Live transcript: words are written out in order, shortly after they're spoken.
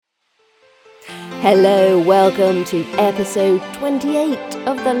Hello, welcome to episode 28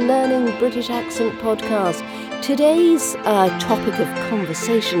 of the Learning British Accent podcast. Today's topic of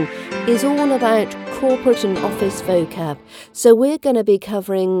conversation is all about corporate and office vocab. So we're going to be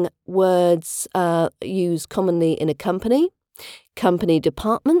covering words used commonly in a company, company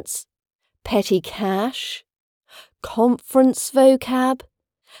departments, petty cash, conference vocab,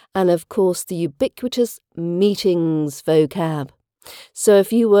 and of course the ubiquitous meetings vocab. So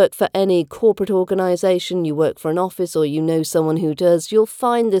if you work for any corporate organisation, you work for an office, or you know someone who does, you'll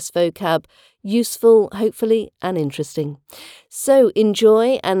find this vocab useful, hopefully, and interesting. So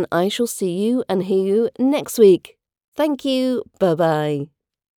enjoy, and I shall see you and hear you next week. Thank you. Bye-bye.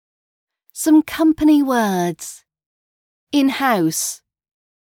 Some company words. In-house.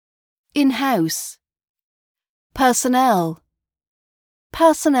 In-house. Personnel.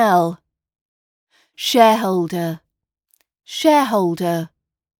 Personnel. Shareholder. Shareholder.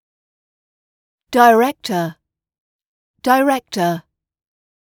 Director. Director.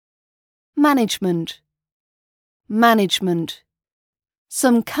 Management. Management.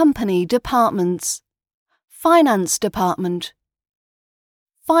 Some company departments. Finance department.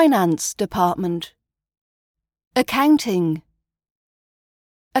 Finance department. Accounting.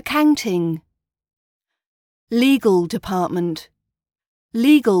 Accounting. Legal department.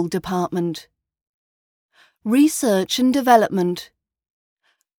 Legal department. Research and development.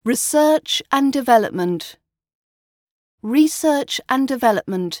 Research and development. Research and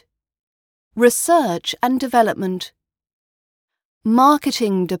development. Research and development.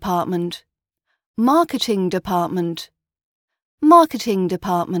 Marketing department. Marketing department. Marketing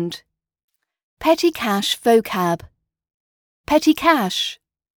department. Petty cash vocab. Petty cash.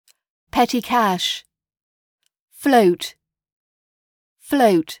 Petty cash. Float.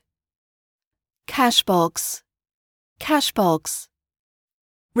 Float. Cash box. Cash box.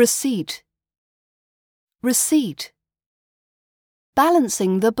 Receipt. Receipt.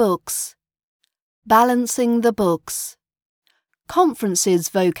 Balancing the books. Balancing the books. Conferences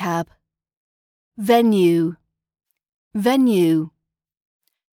vocab. Venue. Venue.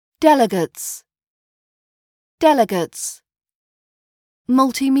 Delegates. Delegates.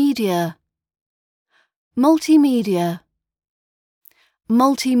 Multimedia. Multimedia.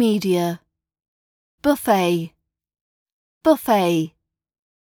 Multimedia. Buffet. Buffet.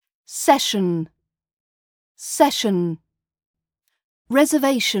 Session. Session.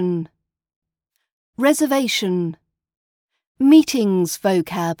 Reservation. Reservation. Meetings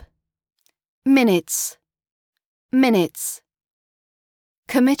vocab. Minutes. Minutes.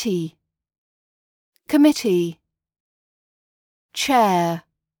 Committee. Committee. Chair.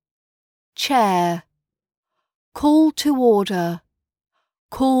 Chair. Call to order.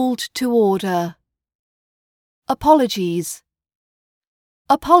 Called to order. Apologies.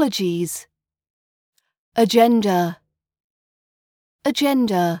 Apologies. Agenda.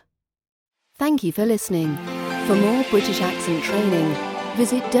 Agenda. Thank you for listening. For more British accent training,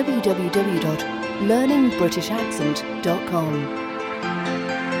 visit www.learningbritishaccent.com.